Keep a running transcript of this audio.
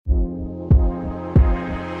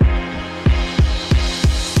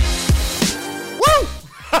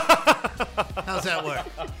How's that work?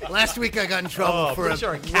 Last week I got in trouble for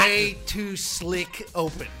a way too slick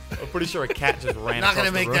open. I'm pretty sure a cat just ran. Not going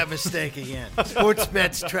to make that mistake again. Sports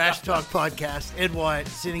Bet's Trash Talk Podcast. Ed Wyatt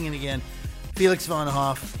sitting in again. Felix Von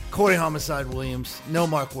Hoff, Corey Homicide Williams, no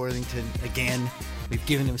Mark Worthington again. We've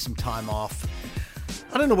given him some time off.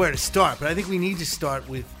 I don't know where to start, but I think we need to start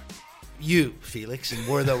with you, Felix. And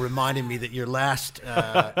Wortho reminded me that your last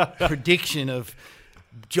prediction of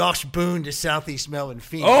Josh Boone to Southeast Melbourne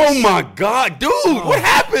Phoenix. Oh my God, dude! What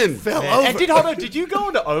happened? Fell over. And did you go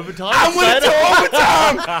into overtime? I went into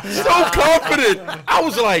overtime. So confident. I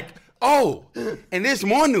was like, oh, and there's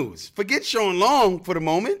more news. Forget Sean Long for the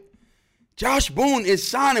moment. Josh Boone is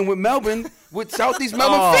signing with Melbourne, with Southeast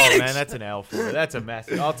Melbourne Phoenix. Oh, man, that's an L for me. That's a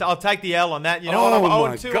massive. I'll take the L on that. You know Oh,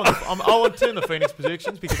 what? my I'm 0-2 in the Phoenix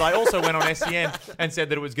predictions because I also went on SEN and said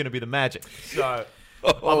that it was going to be the Magic. So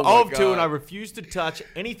I'm 0-2 and I refuse to touch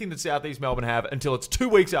anything that Southeast Melbourne have until it's 2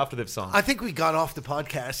 weeks after they've signed. I think we got off the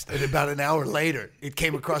podcast, and about an hour later, it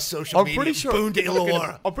came across social media. Pretty sure Boone to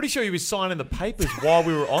Illawarra. I'm pretty sure he was signing the papers while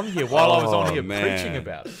we were on here, while I was on here preaching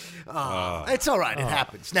about it. It's all right. It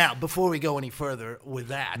happens. Now, before we go any further with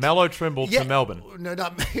that. Mello Trimble to Melbourne. No,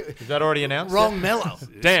 not Is that already announced? Wrong Mello.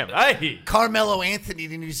 Damn. Hey. Carmelo Anthony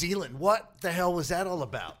to New Zealand. What the hell was that all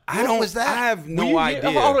about? What was that? I have no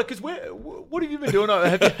idea. Hold on, because what have you been doing?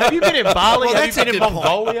 Have you been in Bali? Well, have you been in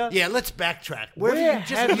Mongolia? Yeah, let's backtrack. Where you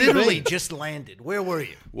just literally just landed? Where were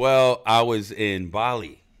you? Well, I was in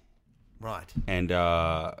Bali. Right. And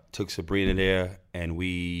took Sabrina there, and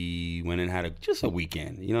we went and had just a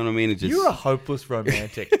weekend. You know what I mean? You're a hopeless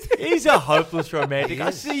romantic. He's a hopeless romantic.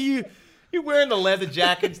 I see you. You're wearing the leather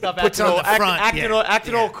jacket and stuff,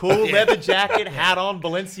 acting all cool, leather jacket, hat on,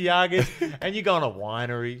 Balenciagas, and you're going to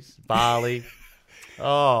wineries, Bali.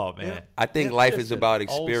 Oh, man. I think life is about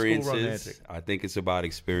experiences. I think it's about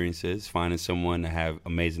experiences, finding someone to have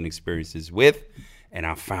amazing experiences with. And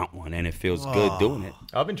I found one, and it feels good doing it.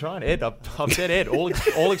 I've been trying, Ed. I've said, Ed, all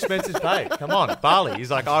expenses paid. Come on, Bali. He's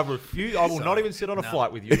like, I refuse. I will not even sit on a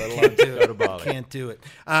flight with you, let alone go to Bali. Can't do it.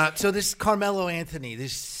 So this Carmelo Anthony,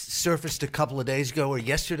 this surfaced a couple of days ago, or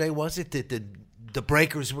yesterday, was it, that the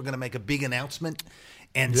Breakers were going to make a big announcement,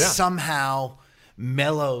 and somehow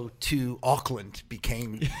Melo to Auckland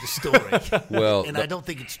became the story. Well, and I don't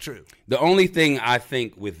think it's true. The only thing I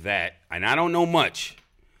think with that, and I don't know much,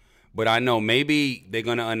 but I know maybe they're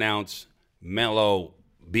going to announce Melo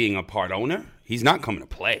being a part owner. He's not coming to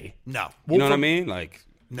play. No. You know what I mean? Like,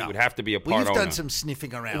 no. He would have to be a part owner. Well, you've done some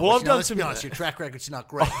sniffing around. Well, I've done let's some. Be honest, your track record's not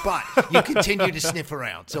great, but you continue to sniff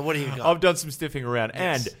around. So what do you got? I've done some sniffing around,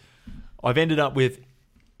 and I've ended up with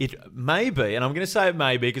it may be, and I'm going to say it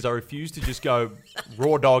may be because I refuse to just go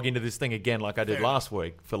raw dog into this thing again like I did last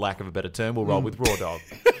week, for lack of a better term. We'll roll with raw dog.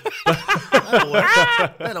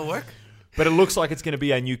 That'll work. But it looks like it's going to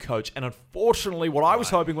be a new coach. And unfortunately, what I was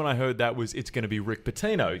hoping when I heard that was it's going to be Rick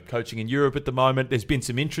Pitino, coaching in Europe at the moment. There's been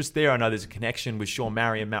some interest there. I know there's a connection with Sean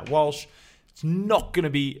Murray and Matt Walsh. It's not going to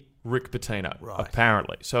be Rick Pitino,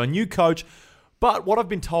 apparently. So a new coach. But what I've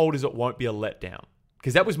been told is it won't be a letdown.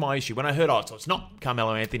 Because that was my issue. When I heard, so it's not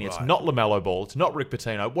Carmelo Anthony, it's not LaMelo Ball, it's not Rick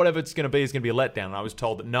Pitino. Whatever it's going to be is going to be a letdown. And I was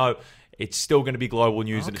told that no, it's still going to be global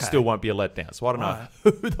news and it still won't be a letdown. So I don't know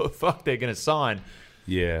who the fuck they're going to sign.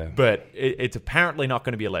 Yeah. But it's apparently not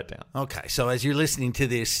going to be a letdown. Okay, so as you're listening to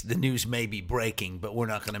this, the news may be breaking, but we're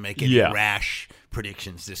not going to make any rash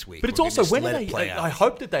predictions this week. But it's also, when are they? I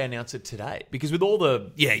hope that they announce it today, because with all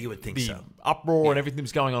the you would think so, uproar and everything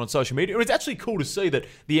that's going on social media, it's actually cool to see that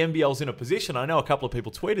the NBL's in a position. I know a couple of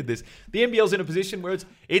people tweeted this. The NBL's in a position where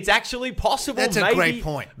it's actually possible. That's a great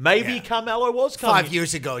point. Maybe Carmelo was coming. 5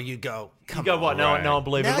 years ago. You go, come on. What? No one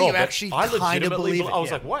believed it now at all. You actually kind of believe it. I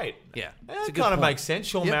was like, wait. Yeah. That kind of makes sense.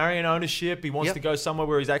 Sean Murray and ownership. He wants to go somewhere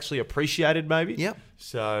where he's actually appreciated, maybe. Yep.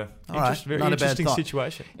 So, very not interesting a bad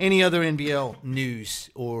situation. Any other NBL news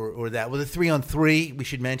or that? Well, the 3-on-3, we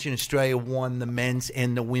should mention, Australia won the men's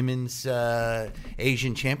and the women's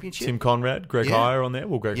Asian Championship. Tim Conrad, Greg Heyer on there.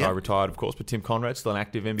 Well, Greg Heyer retired, of course, but Tim Conrad's still an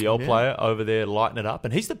active NBL player over there, lighting it up.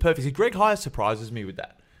 And he's the perfect. Greg Heyer surprises me with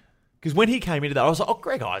that. Because when he came into that, I was like,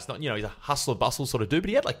 Greg Heyer's not, he's a hustler-bustle sort of dude, but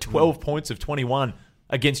he had like 12 points of 21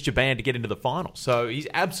 against Japan to get into the final. So he's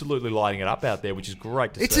absolutely lighting it up out there, which is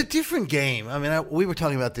great to see. It's a different game. I mean, we were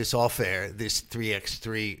talking about this off air, this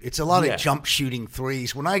 3x3. It's a lot of jump shooting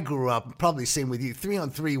threes. When I grew up, probably same with you,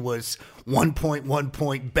 3-on-3 was 1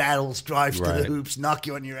 point battles, drives to the hoops, knock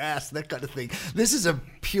you on your ass, that kind of thing. This is a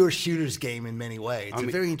pure shooter's game in many ways. It's a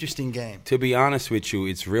very interesting game. To be honest with you,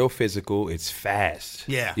 it's real physical. It's fast.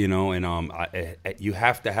 Yeah. And you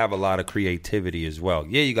have to have a lot of creativity as well.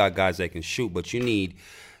 Yeah, you got guys that can shoot, but you need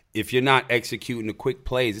if you're not executing the quick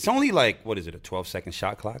plays, it's only like, what is it, a 12-second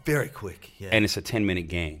shot clock? Very quick, yeah. And it's a 10-minute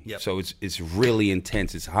game. Yep. So it's really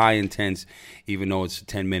intense. It's high intense, even though it's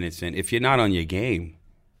 10 minutes. And if you're not on your game,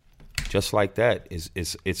 just like that,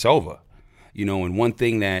 it's over. You know, and one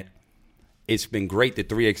thing that it's been great, the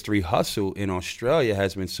 3x3 hustle in Australia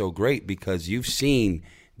has been so great because you've seen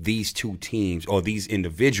these two teams or these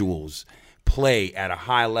individuals play at a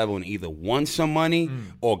high level and either won some money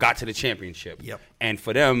or got to the championship. Yep. And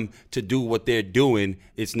for them to do what they're doing,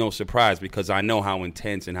 it's no surprise because I know how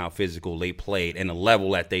intense and how physical they played and the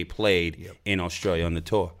level that they played in Australia on the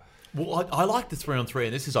tour. Well, I like the 3-on-3,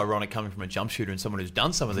 and this is ironic coming from a jump shooter and someone who's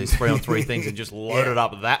done some of these 3-on-3 things and just loaded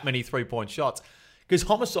up that many 3-point shots. Because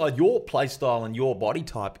Homicide, your play style and your body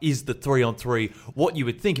type is the 3-on-3. What you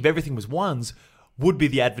would think, if everything was ones, would be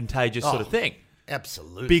the advantageous sort of thing.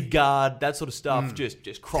 Absolutely. Big guard, that sort of stuff.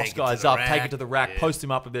 Just cross Take it guys to the up, rack. take it to the rack, post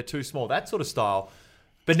them up if they're too small, that sort of style.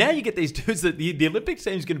 But now you get these dudes that the Olympics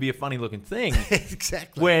team is going to be a funny looking thing.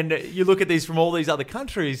 Exactly. When you look at these from all these other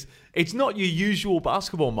countries, it's not your usual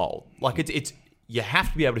basketball mold. Like it's you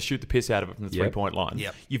have to be able to shoot the piss out of it from the 3-point line.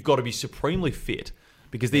 Yep. You've got to be supremely fit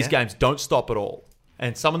because these games don't stop at all.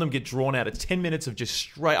 And some of them get drawn out at 10 minutes of just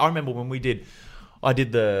straight. I remember when I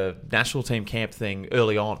did the national team camp thing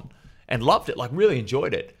early on and loved it, like really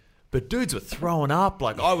enjoyed it. But dudes were throwing up,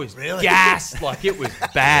 like I was gassed, like it was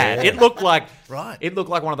bad. It looked like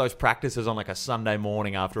one of those practices on like a Sunday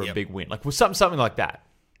morning after a big win, like was something like that.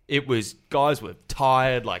 It was guys were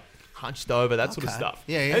tired, like hunched over, that sort of stuff.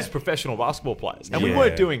 Yeah. Those professional basketball players, and we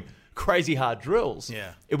weren't doing crazy hard drills.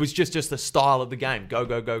 Yeah. It was just the style of the game. Go,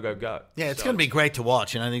 go, go, go, go. Yeah, it's going to be great to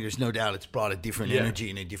watch, and I think there's no doubt it's brought a different energy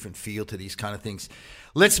and a different feel to these kind of things.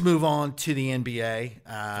 Let's move on to the NBA.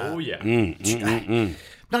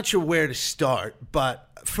 Not sure where to start, but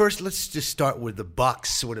first let's just start with the Bucks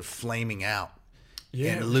sort of flaming out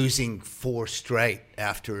and losing 4 straight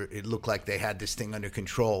after it looked like they had this thing under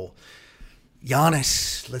control.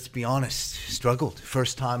 Giannis, let's be honest, struggled.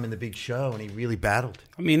 First time in the big show, and he really battled.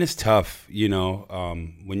 I mean, it's tough, you know,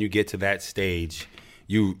 when you get to that stage,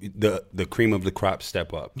 the cream of the crop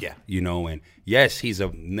step up. Yeah. You know, and yes, he's a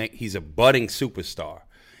budding superstar,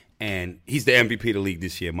 and he's the MVP of the league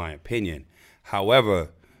this year, in my opinion.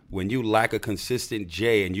 However, when you lack a consistent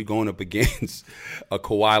J and you're going up against a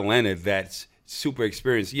Kawhi Leonard that's super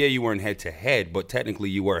experienced, you weren't head-to-head, but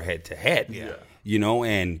technically you were head-to-head. Yeah. You know,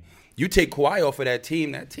 and you take Kawhi off of that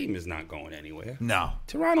team is not going anywhere. No.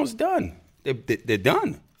 Toronto's done. They're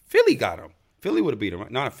done. Philly got them. Philly would have beat them.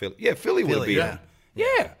 Not Philly. Yeah, Philly would have beat them.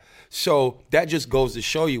 Yeah. So that just goes to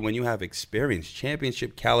show you when you have experience,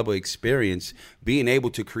 championship caliber experience, being able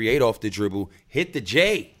to create off the dribble, hit the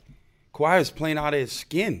J. Kawhi is playing out of his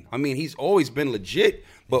skin. I mean, he's always been legit,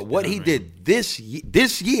 but what he did this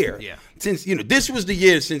year, since, you know, this was the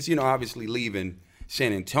year since, you know, obviously leaving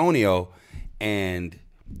San Antonio and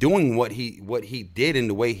doing what he did and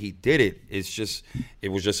the way he did it, it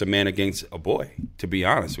was just a man against a boy, to be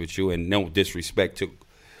honest with you, and no disrespect to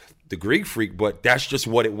the Greek Freak, but that's just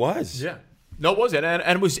what it was. Yeah. No, it was. And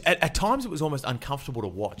it was at times it was almost uncomfortable to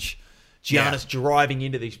watch. Giannis driving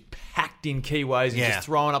into these packed-in keyways and just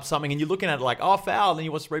throwing up something, and you're looking at it like, oh, foul, and then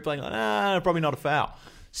you watch the replay and like, probably not a foul.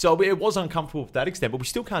 So it was uncomfortable to that extent, but we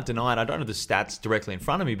still can't deny it. I don't have the stats directly in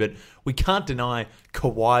front of me, but we can't deny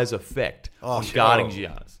Kawhi's effect on guarding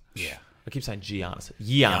Giannis. Yeah. I keep saying Giannis.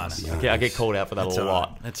 I get called out for that a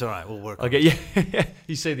lot. That's all right. We'll work on it. Yeah.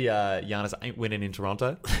 You see the Giannis ain't winning in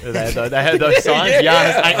Toronto? They had those signs.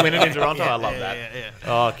 Giannis ain't winning in Toronto. I love that. Yeah.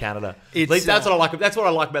 Oh, Canada. At least that's what I like. That's what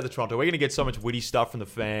I like about the Toronto. We're going to get so much witty stuff from the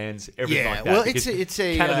fans, everything like that. Well, it's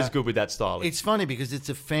a Canada's good with that style. It's funny because it's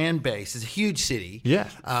a fan base. It's a huge city. Yeah.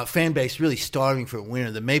 Fan base really starving for a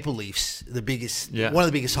winner. The Maple Leafs, one of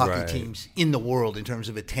the biggest hockey teams in the world in terms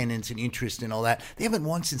of attendance and interest and all that. They haven't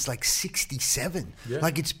won since like 1967. Yeah.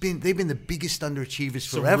 Like they've been the biggest underachievers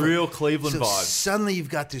forever. Some real Cleveland vibes. Suddenly you've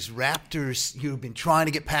got this Raptors who've been trying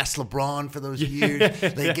to get past LeBron for those years.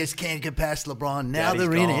 They just can't get past LeBron. Now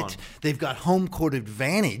they're in it. They've got home court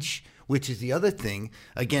advantage, which is the other thing,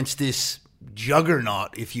 against this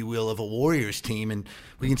juggernaut, if you will, of a Warriors team. And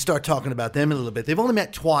we can start talking about them a little bit. They've only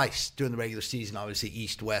met twice during the regular season, obviously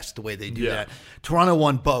East-West, the way they do that. Toronto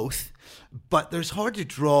won both. But there's hard to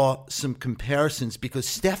draw some comparisons because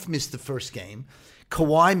Steph missed the first game.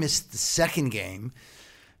 Kawhi missed the second game.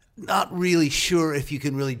 Not really sure if you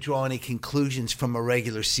can really draw any conclusions from a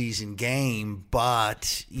regular season game,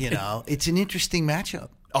 but, you know, it's an interesting matchup.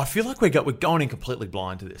 I feel like we're going in completely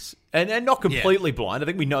blind to this. And not completely blind. I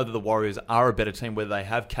think we know that the Warriors are a better team whether they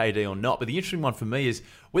have KD or not. But the interesting one for me is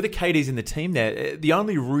whether KD's in the team there, the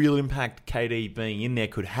only real impact KD being in there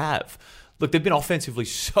could have. look, they've been offensively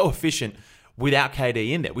so efficient without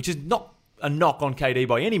KD in there, which is not a knock on KD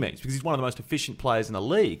by any means because he's one of the most efficient players in the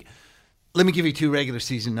league. Let me give you 2 regular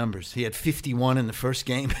season numbers. He had 51 in the first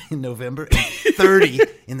game in November and 30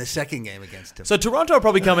 in the second game against him. So Toronto are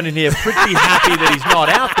probably coming in here pretty happy that he's not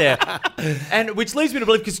out there, and which leads me to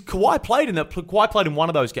believe because Kawhi played in one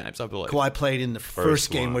of those games, I believe. Kawhi played in the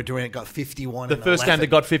first game where Durant got 51. The first game that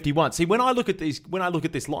got 51. See, when I look at this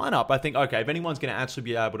lineup, I think, okay, if anyone's going to actually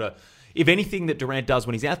be able to, if anything that Durant does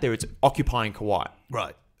when he's out there, it's occupying Kawhi,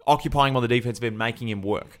 right? Occupying him on the defensive end, making him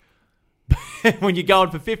work. When you're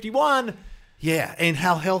going for 51. Yeah, and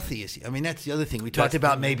how healthy is he? I mean, that's the other thing. We talked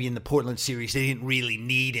about maybe in the Portland series, they didn't really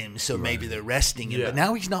need him, so maybe they're resting him. Yeah. But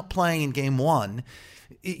now he's not playing in game 1.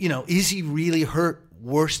 You know, is he really hurt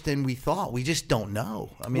worse than we thought? We just don't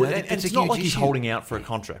know. I mean, Well, I think and that's it's a not huge like he's issue. holding out for a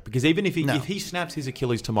contract because even if he snaps his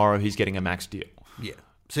Achilles tomorrow, he's getting a max deal. Yeah.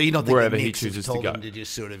 So you don't think Wherever the he Knicks chooses to told go. him to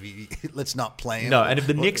just sort of let's not play him? No, and if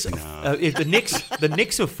the Knicks, the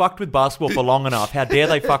Knicks have fucked with basketball for long enough, how dare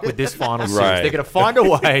they fuck with this final series? Right. They're going to find a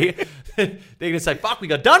way. They're going to say, "Fuck, we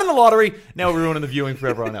got done in the lottery. Now we're ruining the viewing for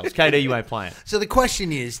everyone else." KD, you ain't playing. So the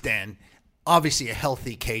question is, Dan, obviously a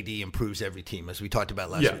healthy KD improves every team, as we talked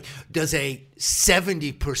about last week. Does a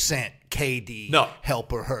 70% KD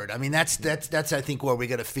help or hurt? I mean, that's I think where we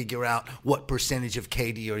got to figure out what percentage of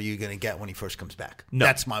KD are you going to get when he first comes back. No.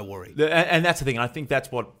 That's my worry. And that's the thing. I think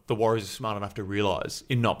that's what the Warriors are smart enough to realize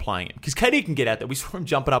in not playing him. Because KD can get out there. We saw him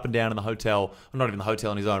jumping up and down in the hotel, or not even the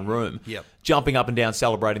hotel, in his own room. Yep. Jumping up and down,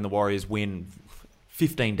 celebrating the Warriors win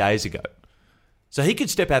 15 days ago. So he could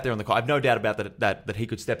step out there on the court. I have no doubt about that he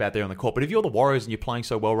could step out there on the court. But if you're the Warriors and you're playing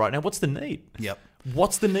so well right now, what's the need? Yep.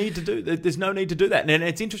 What's the need to do? There's no need to do that. And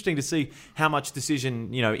it's interesting to see how much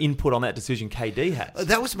decision, input on that decision KD has.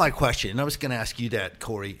 That was my question. And I was going to ask you that,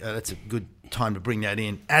 Corey. That's a good time to bring that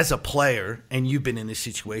in. As a player, and you've been in this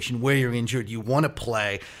situation where you're injured, you want to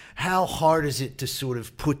play. How hard is it to sort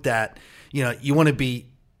of put that, you want to be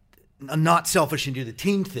not selfish and do the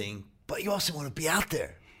team thing, but you also want to be out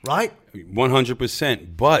there, right?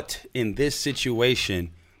 100%. But in this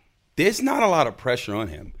situation, there's not a lot of pressure on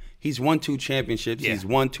him. He's won 2 championships. Yeah. He's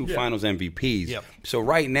won 2 finals MVPs. Yep. So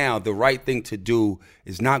right now, the right thing to do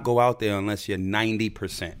is not go out there unless you're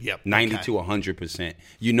 90%. Yep. 90 Okay. to 100%.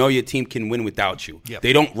 You know your team can win without you. Yep.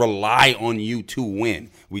 They don't rely on you to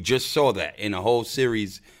win. We just saw that in a whole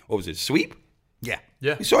series. What was it, sweep? Yeah.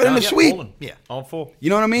 Yeah. We saw it in the sweep. Falling. Yeah. On 4.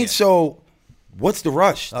 You know what I mean? Yeah. So what's the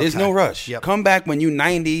rush? There's Okay. no rush. Yep. Come back when you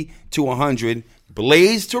 90 to 100,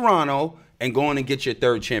 blaze Toronto, and go on and get your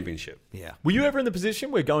 3rd championship. Yeah. Were you ever in the position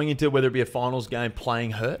where going into whether it be a finals game playing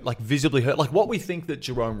hurt, like visibly hurt, like what we think that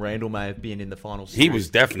Jerome Randall may have been in the finals? He was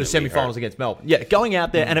definitely the semifinals hurt. against Melbourne. Yeah, going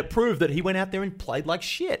out there and it proved that he went out there and played like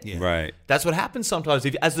shit. Yeah. Right. That's what happens sometimes.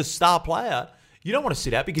 If as the star player, you don't want to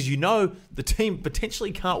sit out because you know the team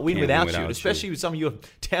potentially can't win without you, especially with some of your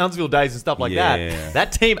Townsville days and stuff like that.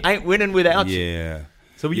 That team ain't winning without you. Yeah.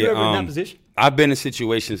 So were you ever in that position? I've been in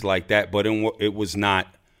situations like that, but it was not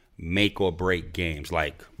make or break games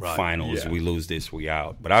like finals. We lose this, we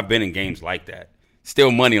out. But I've been in games like that.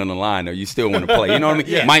 Still money on the line, though. You still want to play. You know what I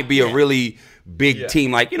mean? It might be a really big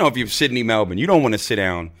team. Like, if you're Sydney, Melbourne, you don't want to sit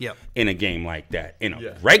down in a game like that in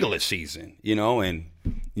a regular season, and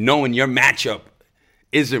knowing your matchup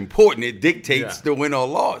is important. It dictates the win or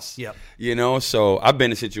loss. Yep. So I've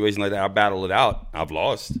been in a situation like that. I battle it out. I've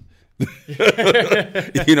lost.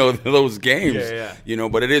 Those games.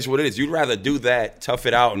 But it is what it is. You'd rather do that, tough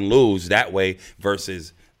it out, and lose that way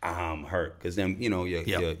versus I'm hurt, because then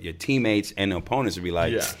your teammates and the opponents would be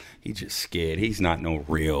like, he's just scared. He's not no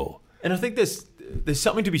real. And I think there's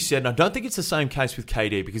something to be said, and I don't think it's the same case with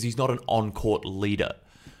KD because he's not an on-court leader.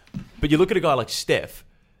 But you look at a guy like Steph.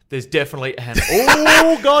 There's definitely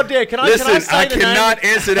goddamn! Can I cannot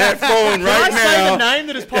answer that phone right now. Can I say the name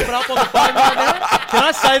that is popping up on the phone right now? Can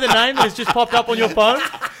I say the name that has just popped up on your phone?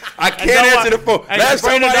 I can't answer the phone. Last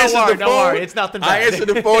time I answered the phone, don't worry, it's nothing bad. I answered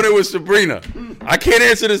the phone. It was Sabrina. I can't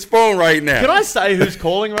answer this phone right now. Can I say who's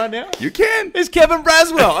calling right now? You can. It's Kevin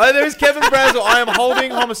Braswell. There's Kevin Braswell. I am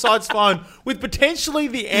holding Homicide's phone with potentially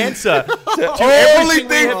the answer to Only everything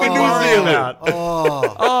thing we for have New worried Zealand. about.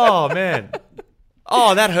 Oh man.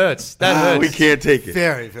 Oh, that hurts. That hurts. We can't take it.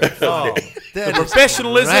 Very, very funny. The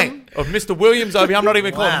professionalism great. of Mr. Williams over here. I'm not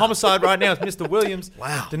even calling Homicide right now. It's Mr. Williams.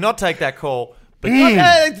 Wow. Did not take that call.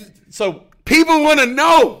 But so People want to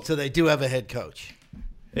know. So they do have a head coach.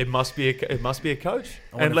 it must be a coach.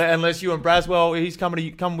 Unless you and Braswell, he's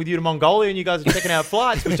coming with you to Mongolia and you guys are checking out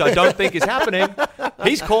flights, which I don't think is happening.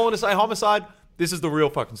 He's calling to say, Homicide, This is the real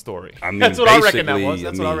fucking story. I mean, that's what I reckon that basically, was.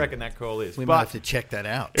 That's what I mean, reckon that call is. We But might have to check that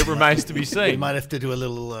out. it remains to be We seen. might have to do a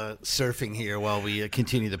little surfing here while we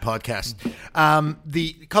continue the podcast.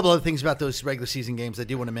 The couple other things about those regular season games I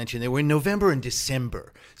do want to mention. They were in November and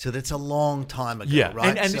December, so that's a long time ago, Yeah,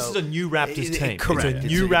 right? and this is a new Raptors team. Correct. It's a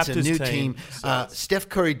new Raptors team. team. Steph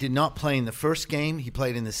Curry did not play in the first game. He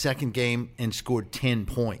played in the second game and scored 10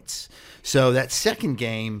 points. So that second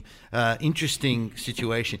game, interesting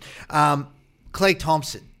situation. Klay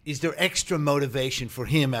Thompson. Is there extra motivation for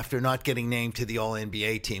him after not getting named to the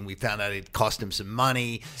All-NBA team? We found out it cost him some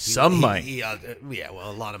money. Money. A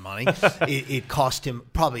lot of money. It cost him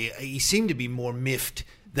probably. He seemed to be more miffed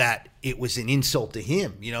that it was an insult to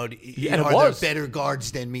him. You know, and it are was. there better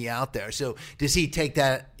guards than me out there? So does he take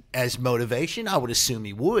that as motivation? I would assume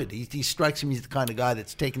he would. He strikes me as the kind of guy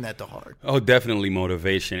that's taking that to heart. Oh, definitely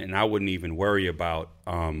motivation, and I wouldn't even worry about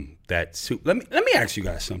that. Let me ask you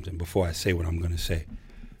guys something before I say what I'm going to say.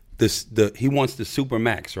 He wants the super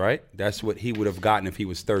max, right? That's what he would have gotten if he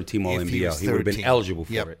was third team All NBL. He would have been eligible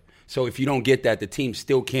for it. So if you don't get that, the team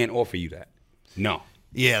still can't offer you that. No.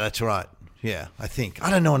 Yeah, that's right. Yeah, I think. I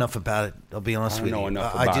don't know enough about it, I'll be honest with you.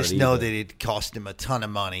 I just know that it cost him a ton of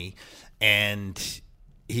money, and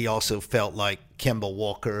he also felt like Kemba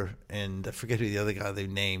Walker and I forget who the other guy they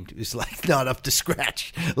named was like not up to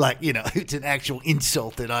scratch. Like, you know, it's an actual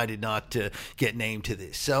insult that I did not get named to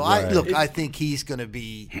this. So I think he's going to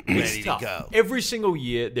be ready to go. Every single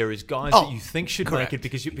year there is guys that you think should make it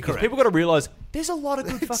because people got to realize there's a lot of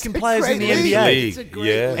good fucking players in the NBA. It's a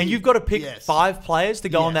great league. And you've got to pick 5 players to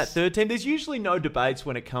go on that third team. There's usually no debates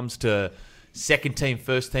when it comes to second team,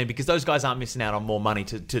 first team, because those guys aren't missing out on more money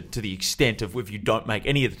to the extent of if you don't make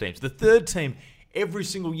any of the teams. The third team, every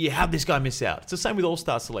single year, how'd this guy miss out? It's the same with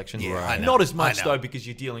all-star selections. Yeah, I know. Not as much, though, because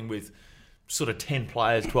you're dealing with sort of 10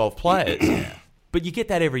 players, 12 players. But you get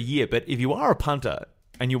that every year. But if you are a punter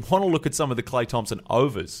and you want to look at some of the Klay Thompson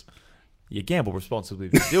overs, you gamble responsibly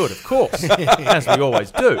if you do it, of course, as we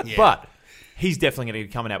always do. Yeah. But he's definitely going to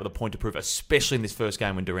be coming out with a point to prove, especially in this first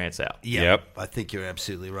game when Durant's out. Yep. I think you're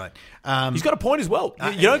absolutely right. He's got a point as well.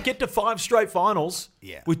 You don't get to 5 straight finals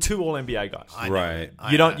with 2 All-NBA guys. Right.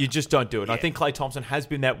 You just don't do it. And I think Klay Thompson has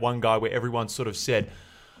been that one guy where everyone sort of said,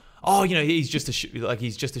 oh, you know, he's just a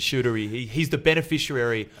shooter. He's the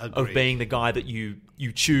beneficiary of being the guy that you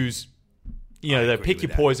choose. You know, they pick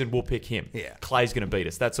your poison, we'll pick him. Yeah. Clay's going to beat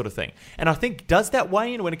us, that sort of thing. And I think, does that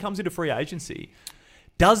weigh in when it comes into free agency?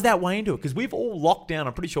 Does that weigh into it? Because we've all locked down,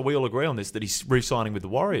 I'm pretty sure we all agree on this, that he's re-signing with the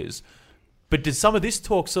Warriors. But does some of this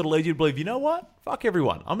talk sort of lead you to believe, you know what? Fuck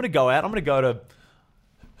everyone. I'm going to go out. I'm going to go to,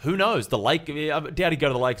 who knows, the Lakers. I doubt he'd go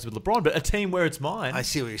to the Lakers with LeBron, but a team where it's mine. I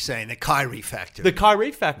see what you're saying. The Kyrie factor. The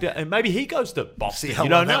Kyrie factor. And maybe he goes to Boston. See how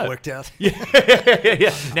you well don't that know. worked out?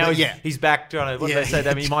 Yeah. Now he's back trying to, what do they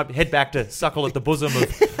say? He might head back to suckle at the bosom of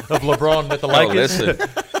LeBron with the Lakers. Oh, listen.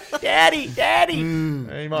 Daddy.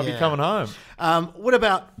 He might be coming home. What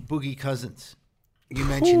about Boogie Cousins? You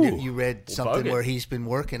mentioned that you read something where he's been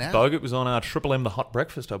working out. Bogut was on our Triple M The Hot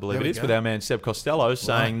Breakfast, I believe it is, with our man Seb Costello,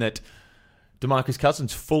 saying that DeMarcus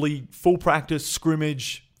Cousins full practice,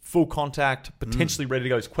 scrimmage, full contact, potentially ready to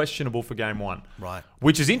go. Is questionable for game 1. Right.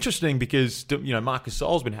 Which Which is interesting because, you know, Marcus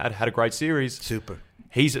Gasol's had a great series. Super.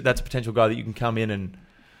 That's a potential guy that you can come in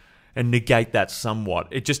and negate that somewhat.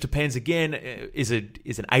 It just depends. Again, is an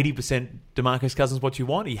 80% DeMarcus Cousins what you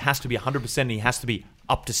want? He has to be 100%, and he has to be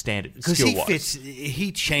up to standard because skill-wise.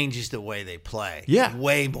 He changes the way they play. Yeah.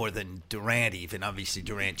 Way more than Durant even. Obviously,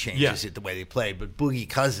 Durant changes it the way they play, but Boogie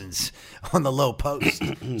Cousins on the low post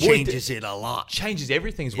changes it a lot. Changes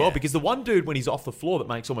everything as well, because the one dude when he's off the floor that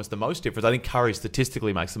makes almost the most difference, I think Curry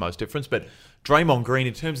statistically makes the most difference, but Draymond Green,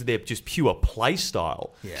 in terms of their just pure play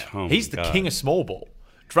style, he's the king of small ball.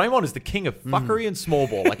 Draymond is the king of fuckery and small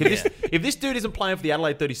ball. Like if this dude isn't playing for the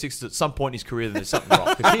Adelaide 36ers at some point in his career, then there's something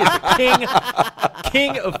wrong. Because he is the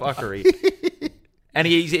king of fuckery, and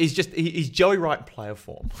he's Joey Wright in player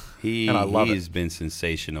form. And I love he's been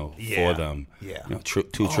sensational for them. Yeah, you know, 2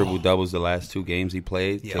 triple doubles the last 2 games he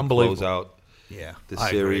played to close out the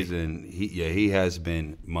series, and he has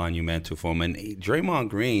been monumental for him. And Draymond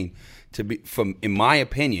Green, in my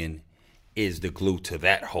opinion, is the glue to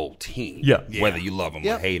that whole team. Whether you love him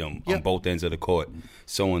or hate him on both ends of the court.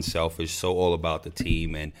 So unselfish, so all about the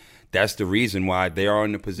team. And that's the reason why they are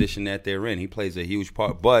in the position that they're in. He plays a huge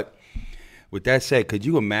part. But with that said, could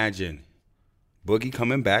you imagine Boogie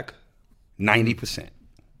coming back 90%?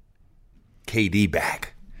 KD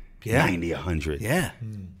back 90, 100. Yeah.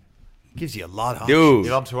 Gives you a lot of dude.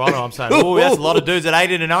 If I'm Toronto, I'm saying, oh, that's a lot of dudes at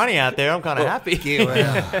 80 to 90 out there. I'm kind of happy.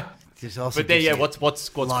 But then, what's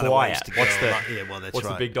Kawhi at? What's the that's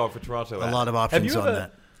the big dog for Toronto? A lot of options on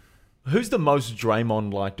that. Who's the most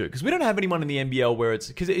Draymond-like dude? Because we don't have anyone in the NBL where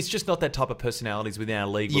because it's just not that type of personalities within our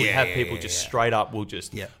league where we have people just straight up will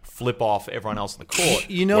just flip off everyone else on the court.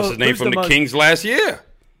 You know, what's his name from the Kings last year?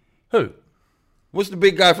 Who? What's the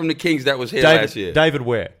big guy from the Kings that was here last year? David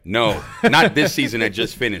Ware. No, not this season that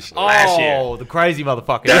just finished. Last year. Oh, the crazy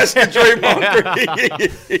motherfucker. That's the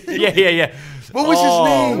Draymond. Yeah. What was his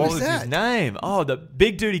name? What was his name? Oh, the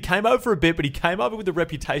big dude. He came over for a bit, but he came over with the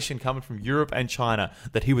reputation coming from Europe and China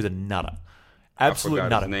that he was a nutter. Absolute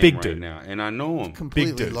nutter. Big dude. Now, and I know him.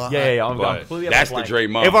 Completely Big dude. lost. Yeah. I'm completely that's the blank.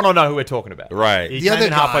 Draymond. Everyone will know who we're talking about. Right. He The came other in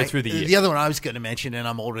guy, halfway through the year. The other one I was going to mention, and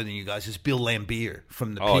I'm older than you guys, is Bill Laimbeer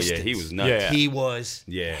from the Pistons. Oh, yeah, he was nuts. Yeah. He was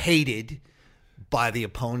hated by the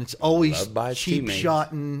opponents, always Loved by his cheap teammates.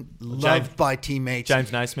 shotting, loved by teammates.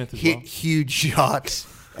 James Naismith as Hit well. huge shots.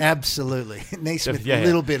 Absolutely. Naismith, a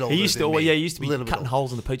little bit older He used to, than me. he used to be Little bit cutting older.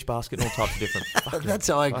 holes in the peach basket and all types of different. That's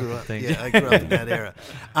how I grew up. things. Yeah, I grew up in that era.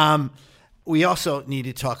 We also need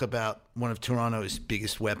to talk about one of Toronto's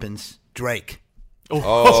biggest weapons, Drake.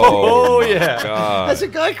 Oh, yeah. God. Has a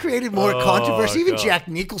guy created more controversy? Even God. Jack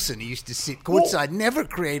Nicholson, who used to sit courtside, never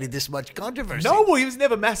created this much controversy. No, well, he was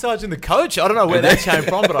never massaging the coach. I don't know where that came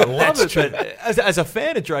from, but I love it. True. But as a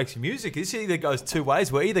fan of Drake's music, this either goes two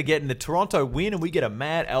ways. We're either getting the Toronto win and we get a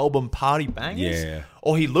mad album party bangers, Yeah.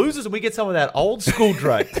 or he loses and we get some of that old school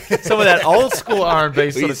Drake, some of that old school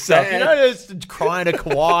R&B sort of stuff. sad. You know, just crying to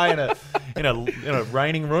Kawhi in a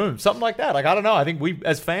raining room, something like that. Like I don't know. I think we,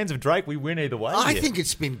 as fans of Drake, we win either way. I here. think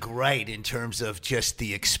it's been great in terms of just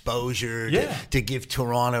the exposure Yeah. to give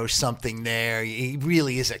Toronto something there. He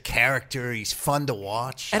really is a character. He's fun to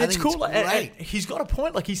watch. And I it's think cool. And great. he's got a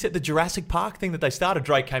point. Like he said, the Jurassic Park thing that they started,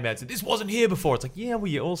 Drake came out and said, this wasn't here before. It's like, yeah, well,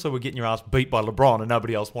 you also were getting your ass beat by LeBron and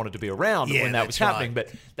nobody else wanted to be around Yeah, when that was that's happening. right.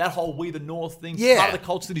 But that whole We the North thing, Yeah. part of the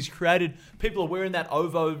culture that he's created, people are wearing that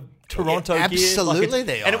OVO Toronto Yeah, gear. absolutely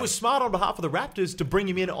they And are. it was smart on behalf of the Raptors to bring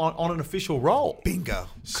him in on an official role. Bingo.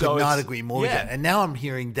 So Could not it's- agree more with yeah. that. And now I'm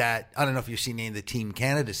hearing that, I don't know if you've seen any of the Team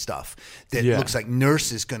Canada stuff, that Yeah. looks like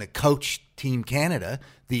Nurse is going to coach Team Canada,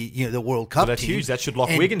 the World Cup that's team. huge. That should lock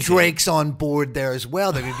and Wiggins in. Drake's on board there as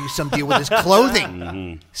well. They're going to do some deal with his clothing.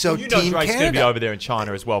 Mm-hmm. So You know Team Drake's going to Canada. be over there in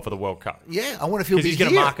China as well for the World Cup. Yeah, I wonder if he'll 'Cause be he's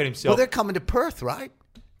gonna here. market himself. Well, they're coming to Perth, right?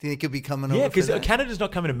 Do you think he'll be coming Yeah, over? because for that? Canada's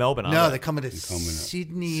not coming to Melbourne, are No, they? they're coming to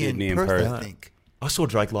Sydney Sydney and and Perth, Perth. I think. I saw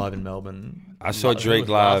Drake live in Melbourne. I saw Like, Drake it was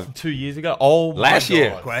last- live 2 years ago. Oh, last my year.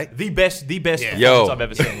 God. Right. The best Yeah. performance Yo. I've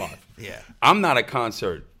ever seen live. Yeah. I'm not a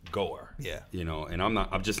concert goer. Yeah. You know, and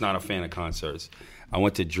I'm just not a fan of concerts. I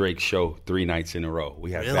went to Drake's show 3 nights in a row.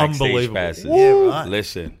 We had Really? backstage Unbelievable. passes. Yeah, right.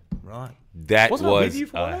 Listen, Right. that Wasn't I with was you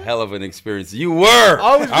for a that? hell of an experience. You were.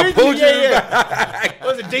 I was with pulled you, you yeah. back.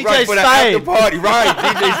 Was it DJ Right, for the after Spade? party, right?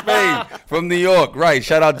 DJ Spade from New York, right?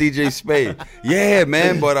 Shout out DJ Spade. Yeah,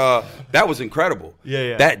 man. But that was incredible.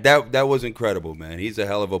 Yeah. That was incredible, man. He's a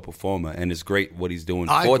hell of a performer, and it's great what he's doing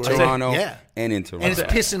I for agree. Toronto Yeah. and in Toronto. And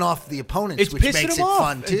it's pissing off the opponents, It's which pissing makes him it off.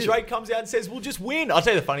 fun, too. And Drake comes out and says, we'll just win. I'll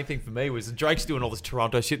tell you the funny thing for me was that Drake's doing all this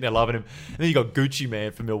Toronto shit and they're loving him. And then you got Gucci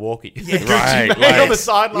Man from Milwaukee. Yeah. Gucci Right, Man on the right.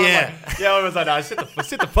 sideline. Yeah. Yeah, I was like, no,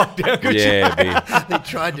 sit the fuck down, Gucci yeah, Man. B. They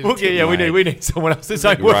tried to. Okay, yeah, Right. we need someone else. This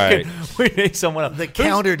ain't Right. working. We need someone else. The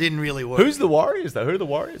counter didn't really work. Who's the Warriors, though? Who are the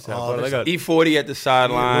Warriors? Oh, What do they got? E40 at the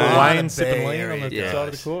sideline. Yeah, Wayne Bay sipping lean on Area, the yeah. side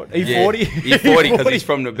of the court. Yeah, E40? E40 because he's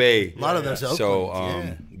from the Bay. A lot of those Oakland.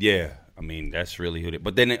 So, yeah. I mean, that's really who it.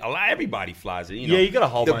 But then everybody flies it. You know, Yeah, you got a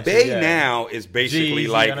whole the bunch Bay of- yeah. now is basically Jeezy,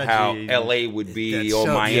 like I know how Jeezy. LA would be, That's or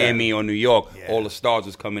so- Miami, or New York. Yeah. All the stars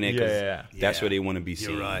was coming in because Yeah. that's Yeah. where they want to be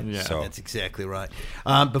seen. You're right. Yeah. So That's exactly right.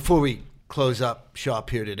 Before we close up shop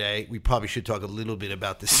here today, we probably should talk a little bit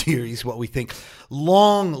about the series, what we think.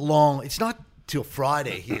 Long, it's not till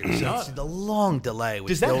Friday here, so it's a long delay. Which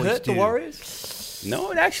Does that they always hurt the do. Warriors?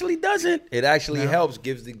 no, it actually doesn't. It actually helps.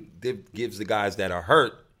 Gives the guys that are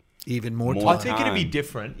hurt. Even more More time. I think it'd be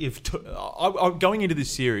different if going into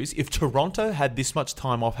this series, if Toronto had this much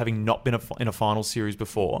time off, having not been in a final series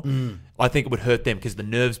before, I think it would hurt them because the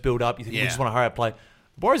nerves build up. You think we Yeah. just want to hurry up play. The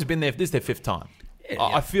Warriors have been there. This is their 5th time. Yeah.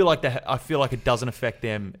 I feel like it doesn't affect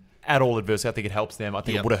them at all adversely. I think it helps them. I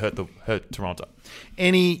think Yep. it would have hurt Toronto.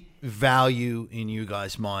 Any value in you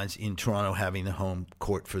guys' minds in Toronto having the home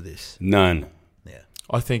court for this? None. Yeah.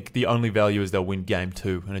 I think the only value is they'll win game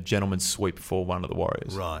 2 and a gentleman's sweep 4-1 of the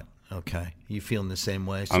Warriors. Right. Okay. You feeling the same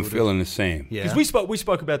way? I'm feeling the same. Yeah. Because we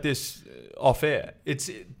spoke about this off air.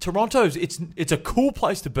 Toronto's. It's a cool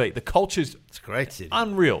place to be. The culture's It's a great city.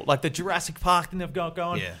 unreal. Like the Jurassic Park thing they've got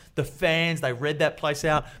going. Yeah. The fans, they read that place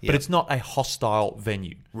out, Yeah. but it's not a hostile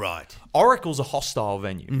venue. Right. Oracle's a hostile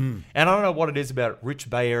venue. Mm-hmm. And I don't know what it is about rich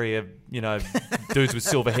Bay Area, dudes with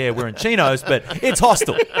silver hair wearing chinos, but it's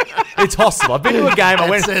hostile. It's hostile. I've been to a game.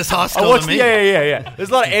 That says hostile I watched, to me. Yeah. There's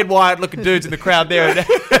a lot of Ed White looking dudes in the crowd there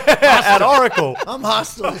at Oracle. I'm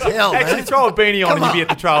hostile as hell, Actually, man. throw a beanie on Come and you'll be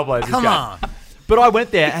at the Trailblazers Come game. on. But I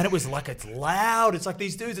went there and it was like, it's loud. It's like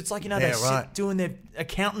these dudes, it's like, they Yeah, sit right. doing their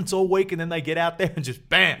accountants all week and then they get out there and just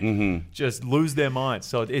bam, just lose their minds.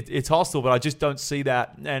 So it's hostile, but I just don't see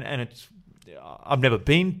that. And it's, I've never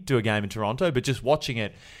been to a game in Toronto, but just watching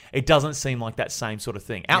it, it doesn't seem like that same sort of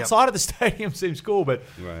thing. Outside of the stadium seems cool, but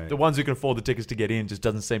the ones who can afford the tickets to get in just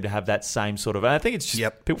doesn't seem to have that same sort of. And I think it's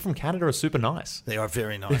just people from Canada are super nice. They are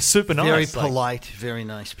very nice. They're super nice. Very Like, polite, very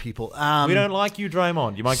nice people. we don't like you,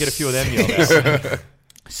 Draymond. You might get a few of them yelled out.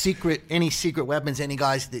 Any secret weapons, any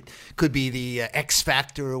guys that could be the X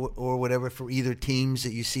factor or whatever for either teams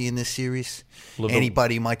that you see in this series?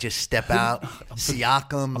 Anybody might just step out.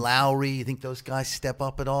 Siakam, Lowry, you think those guys step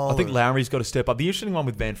up at all? I think or? Lowry's got to step up. The interesting one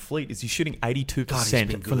with Van Fleet is he's shooting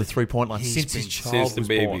 82% from the three-point line since his child Since the was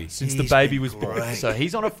baby. born. Since He's the baby been was born. great. So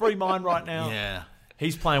he's on a free mind right now. Yeah.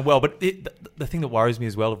 He's playing well. But the thing that worries me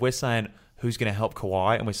as well, if we're saying who's going to help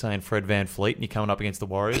Kawhi and we're saying Fred Van Fleet and you're coming up against the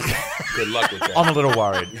Warriors, Good luck with that. I'm a little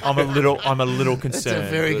worried. I'm a little That's concerned. a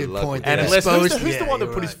very Good good luck point. with and that. unless who's the one that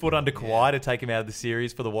you're put his right. foot under Kawhi to take him out of the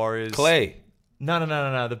series for the Warriors? Clay.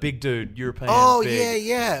 No. The big dude, European. Oh, big.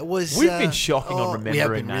 yeah. It was. We've been shocking on remembering We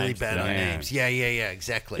have been really names bad on today. names. Yeah,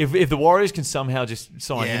 exactly. If the Warriors can somehow just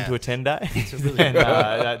sign Yeah. him to a 10-day, then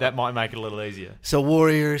that might make it a little easier. So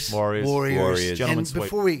Warriors. Warriors. Gentlemen And sweep.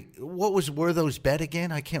 before were those bet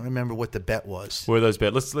again? I can't remember what the bet was. Were those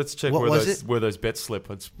bets? Let's check What where was those it? where those bets slip.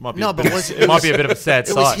 It might be No, a but bit, was it might be a bit of a sad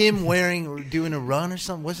It was sight. him doing a run or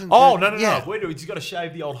something, wasn't it? Oh no! Yeah. Wait, he's got to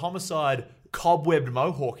shave the old homicide cobwebbed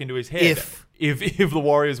mohawk into his head. If the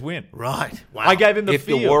Warriors win, Right. Wow. I gave him the If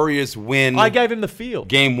field. the Warriors win I gave him the field.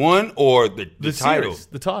 game one or the title? Series,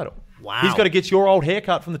 the title. Wow. He's got to get your old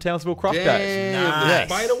haircut from the Townsville Croc days. Damn, Nice.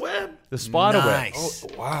 the spider web. The spider web. Nice.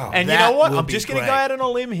 Oh, wow. And you That know what? will I'm be just going to great. go out on a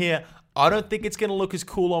limb here. I don't think it's going to look as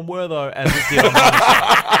cool on Wertho as it did on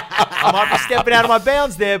I might be stepping out of my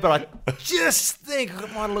bounds there, but I just think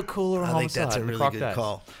it might look cooler on I think Homicide. that's a in the really Croc good days.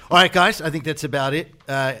 call. All right, guys. I think that's about it.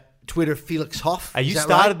 Twitter Felix Hoff. Hey, you Is that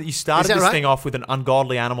started right? you started Is that this right? thing off with an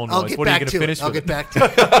ungodly animal I'll noise. get What are you back going to to finish it. I'll with? get back to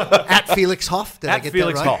it. At Felix Hoff. Did I At get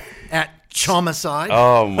Felix that right? Hoff. At Chomicide.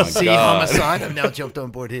 Oh, my C God. Homicide. I've now jumped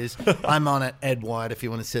on board his. I'm on it. Ed White. If you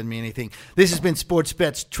want to send me anything. This has been Sports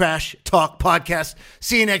Bet's Trash Talk Podcast.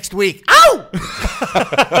 See you next week. Ow!